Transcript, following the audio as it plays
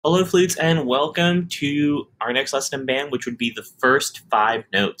Hello, flutes, and welcome to our next lesson in band, which would be the first 5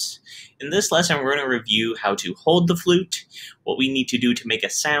 notes. In this lesson, we're going to review how to hold the flute, what we need to do to make a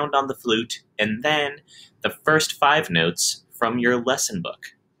sound on the flute, and then the first 5 notes from your lesson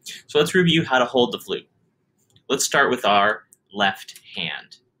book. So let's review how to hold the flute. Let's start with our left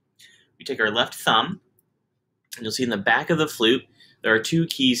hand. We take our left thumb, and you'll see in the back of the flute, there are 2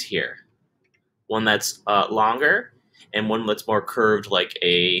 keys here. One that's longer, and one that's more curved like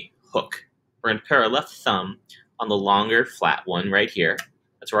a hook. We're going to put our left thumb on the longer flat one right here.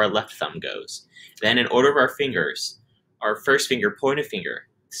 That's where our left thumb goes. Then in order of our fingers, our first finger, pointer finger,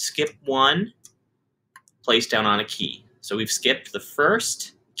 skip one, place down on a key. So we've skipped the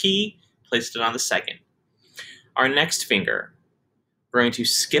first key, placed it on the second. Our next finger, we're going to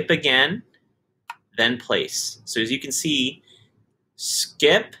skip again, then place. So as you can see,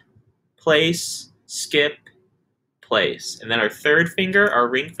 skip, place, skip, place. And then our third finger, our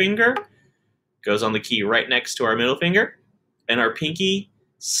ring finger, goes on the key right next to our middle finger. And our pinky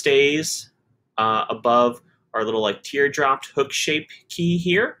stays above our little like teardropped hook shape key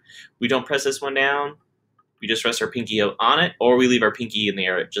here. We don't press this one down. We just rest our pinky on it, or we leave our pinky in the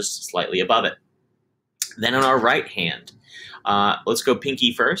air just slightly above it. Then on our right hand, let's go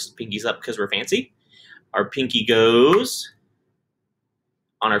pinky first. Pinky's up because we're fancy. Our pinky goes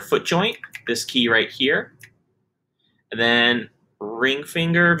on our foot joint, this key right here. And then ring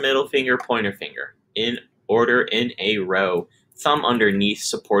finger, middle finger, pointer finger, in order in a row. Thumb underneath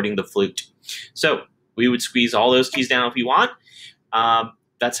supporting the flute. So we would squeeze all those keys down if we want.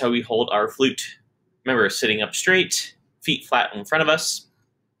 That's how we hold our flute. Remember, sitting up straight, feet flat in front of us.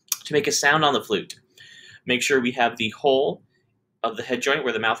 To make a sound on the flute, make sure we have the hole of the head joint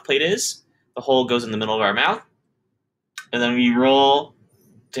where the mouth plate is. The hole goes in the middle of our mouth. And then we roll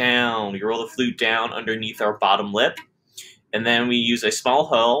down. We roll the flute down underneath our bottom lip. And then we use a small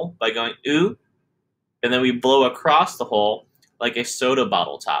hole by going ooh, and then we blow across the hole like a soda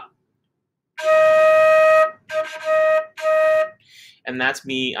bottle top. And that's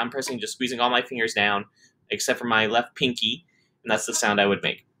me. I'm pressing, just squeezing all my fingers down, except for my left pinky, and that's the sound I would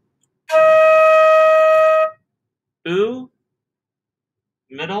make. Ooh,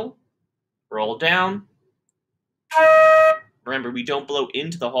 middle, roll down. Remember, we don't blow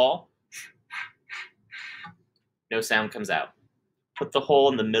into the hole. No sound comes out. Put the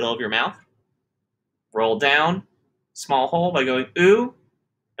hole in the middle of your mouth. Roll down, small hole by going ooh,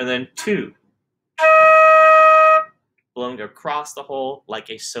 and then two. Blowing across the hole like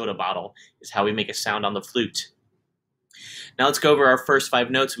a soda bottle is how we make a sound on the flute. Now let's go over our first 5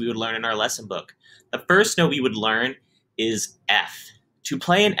 notes we would learn in our lesson book. The first note we would learn is F. To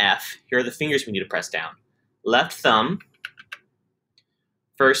play an F, here are the fingers we need to press down. Left thumb,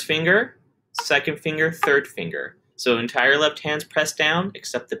 first finger, second finger, third finger. So entire left hand's pressed down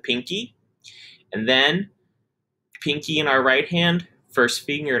except the pinky. And then pinky in our right hand, first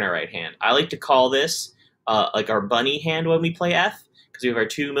finger in our right hand. I like to call this like our bunny hand when we play F, because we have our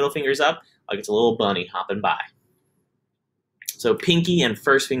 2 middle fingers up, like it's a little bunny hopping by. So pinky and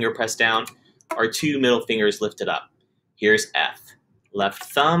first finger pressed down, our 2 middle fingers lifted up. Here's F. Left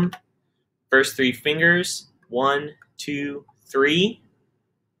thumb, first 3 fingers, 1, 2, 3.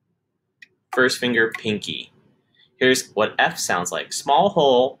 First finger, pinky. Here's what F sounds like. Small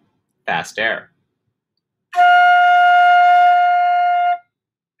hole, fast air.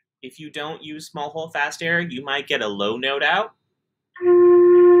 If you don't use small hole, fast air, you might get a low note out.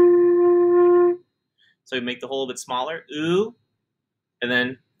 So you make the hole a bit smaller, ooh, and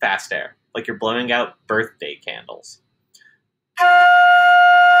then fast air, like you're blowing out birthday candles.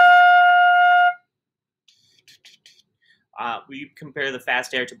 We compare the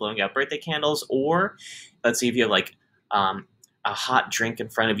fast air to blowing out birthday candles, or let's see if you have like a hot drink in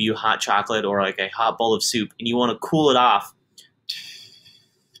front of you, hot chocolate, or like a hot bowl of soup, and you want to cool it off.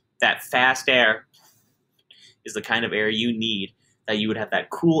 That fast air is the kind of air you need, that you would have that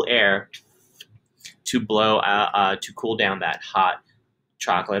cool air to blow to cool down that hot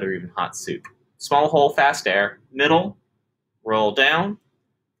chocolate or even hot soup. Small hole, fast air, middle, roll down,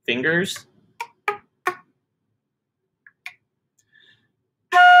 fingers.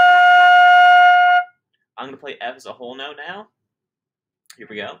 I'm going to play F as a whole note now. Here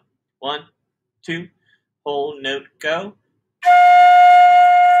we go. 1, 2, whole note, go.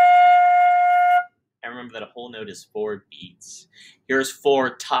 And remember that a whole note is 4 beats. Here's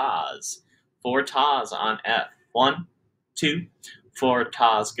 4 tas. 4 tas on F. 1, 2, 4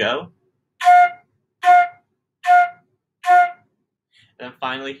 tas, go. And then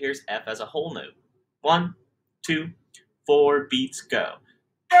finally, here's F as a whole note. 1, 2, 4 beats, go.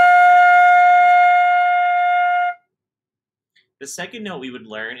 The second note we would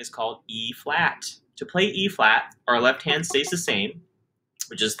learn is called E flat. To play E flat, our left hand stays the same,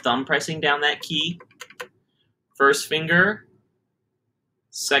 which is thumb pressing down that key, first finger,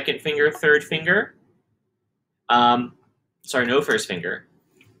 second finger, third finger. No first finger.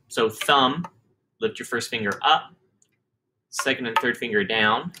 So thumb, lift your first finger up, second and third finger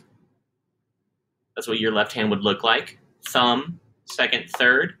down. That's what your left hand would look like. Thumb, second,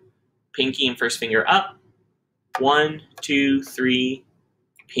 third, pinky and first finger up. 1, 2, 3,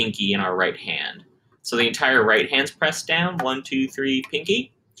 pinky in our right hand. So the entire right hand's pressed down. 1, 2, 3,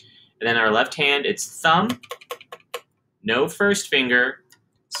 pinky. And then our left hand, it's thumb, no first finger,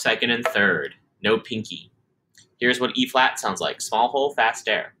 second and third, no pinky. Here's what E flat sounds like. Small hole, fast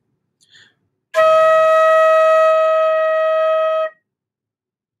air.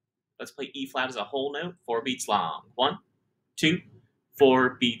 Let's play E flat as a whole note, 4 beats long. 1, 2,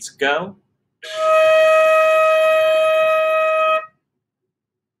 4 beats, go.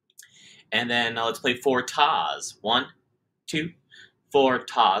 And then let's play 4 tas. 1, 2, 4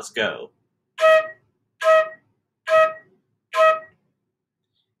 tas, go.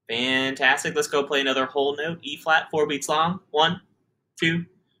 Fantastic. Let's go play another whole note, E flat, 4 beats long. 1, 2,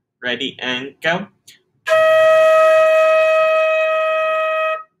 ready, and go.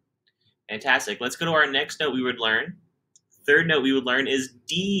 Fantastic. Let's go to our next note we would learn. Third note we would learn is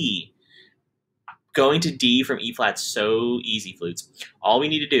D. Going to D from E flat is so easy, flutes. All we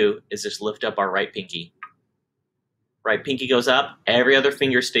need to do is just lift up our right pinky. Right pinky goes up. Every other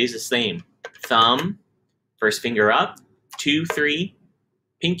finger stays the same. Thumb, first finger up. 2, 3,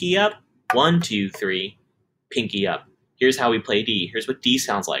 pinky up. 1, 2, 3, pinky up. Here's how we play D. Here's what D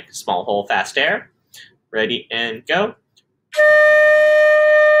sounds like. Small hole, fast air. Ready, and go.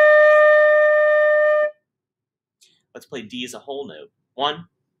 Let's play D as a whole note. 1,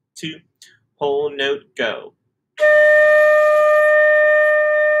 2, whole note, go.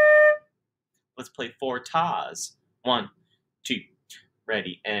 Let's play 4 tas. 1, 2,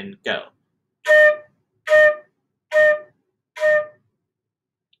 ready, and go.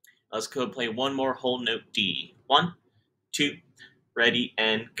 Let's go play one more whole note D. 1, 2, ready,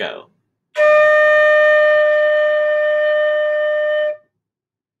 and go.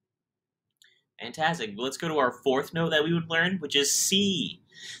 Fantastic. Let's go to our fourth note that we would learn, which is C.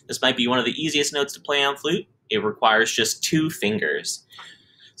 This might be one of the easiest notes to play on flute. It requires just 2 fingers.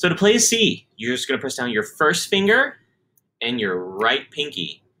 So to play C, you're just going to press down your first finger and your right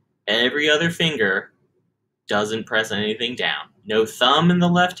pinky. Every other finger doesn't press anything down. No thumb in the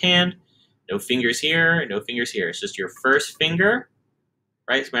left hand, no fingers here, no fingers here. It's just your first finger,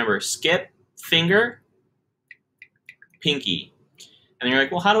 right? So remember, skip, finger, pinky. And then you're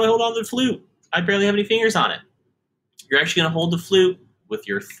like, well, how do I hold on to the flute? I barely have any fingers on it. You're actually going to hold the flute with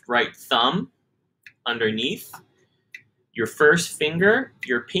your right thumb underneath, your first finger,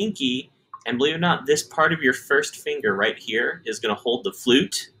 your pinky, and believe it or not, this part of your first finger right here is going to hold the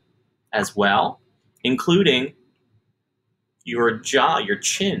flute as well, including your jaw, your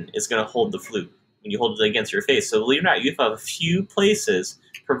chin is going to hold the flute when you hold it against your face. So believe it or not, you have a few places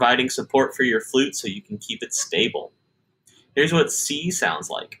providing support for your flute so you can keep it stable. Here's what C sounds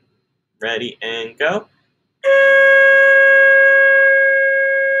like. Ready, and go.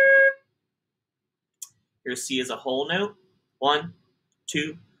 Here's C as a whole note. 1,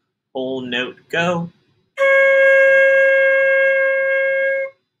 2, whole note, go.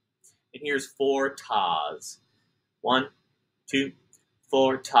 And here's 4 tas. 1, 2,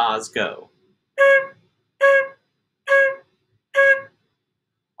 4 tas, go.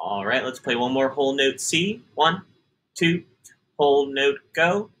 All right, let's play one more whole note C. 1, 2, whole note,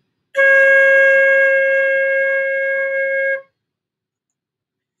 go.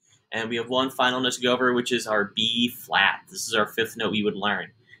 And we have one final note to go over, which is our B flat. This is our 5th note we would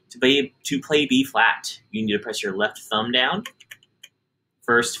learn. To play B flat, you need to press your left thumb down.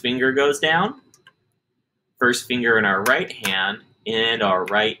 First finger goes down. First finger in our right hand and our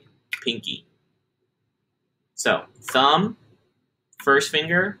right pinky. So thumb, first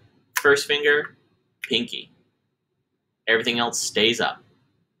finger, pinky. Everything else stays up.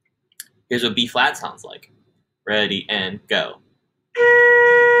 Here's what B flat sounds like. Ready, and go.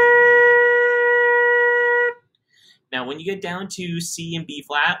 Now, when you get down to C and B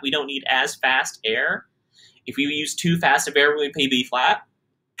flat, we don't need as fast air. If we use too fast of air when we play B flat,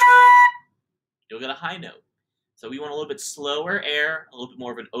 you'll get a high note. So we want a little bit slower air, a little bit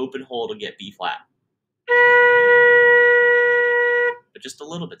more of an open hole to get B flat. But just a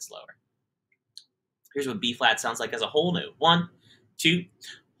little bit slower. Here's what B flat sounds like as a whole note. 1, 2,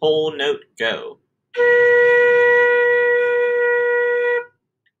 whole note, go.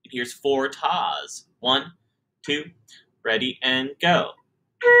 Here's 4 tas. 1, 2, ready, and go.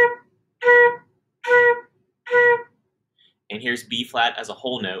 And here's B flat as a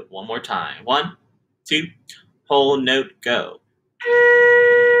whole note one more time. 1, 2, whole note, go.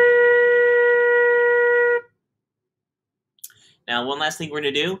 Now, one last thing we're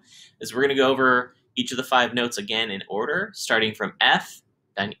going to do is we're going to go over each of the 5 notes again in order, starting from F,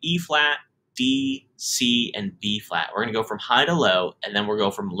 then E flat, D, C, and B flat. We're going to go from high to low, and then we'll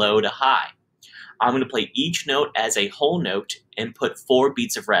go from low to high. I'm going to play each note as a whole note and put 4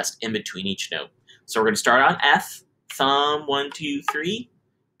 beats of rest in between each note. So we're going to start on F, thumb, 1, 2, 3,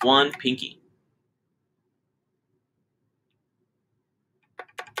 1, pinky.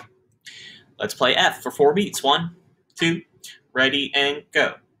 Let's play F for 4 beats. 1, 2, ready, and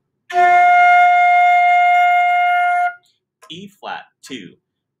go. E flat, 2,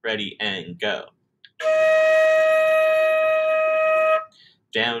 ready, and go.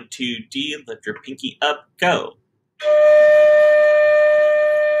 Down to D, lift your pinky up, go.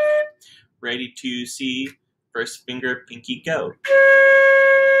 Ready to C, first finger, pinky, go.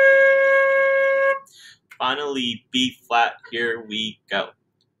 Finally, B flat, here we go.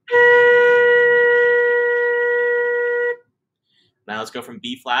 Now let's go from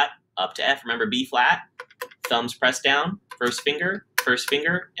B flat up to F. Remember B flat, thumbs pressed down, first finger,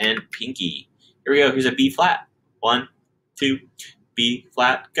 and pinky. Here we go, here's a B flat. 1, 2, B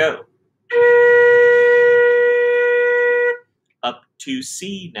flat, go. Up to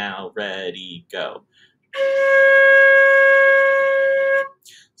C now, ready, go.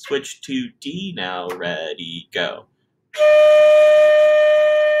 Switch to D now, ready, go.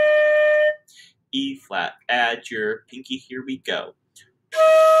 E flat, add your pinky, here we go.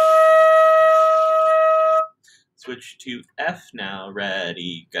 Switch to F now,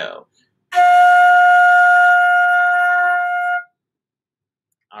 ready, go.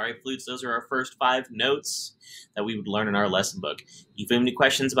 All right, flutes, those are our first 5 notes that we would learn in our lesson book. If you have any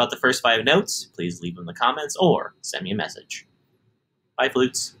questions about the first 5 notes, please leave them in the comments or send me a message. Bye,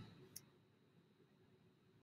 flutes.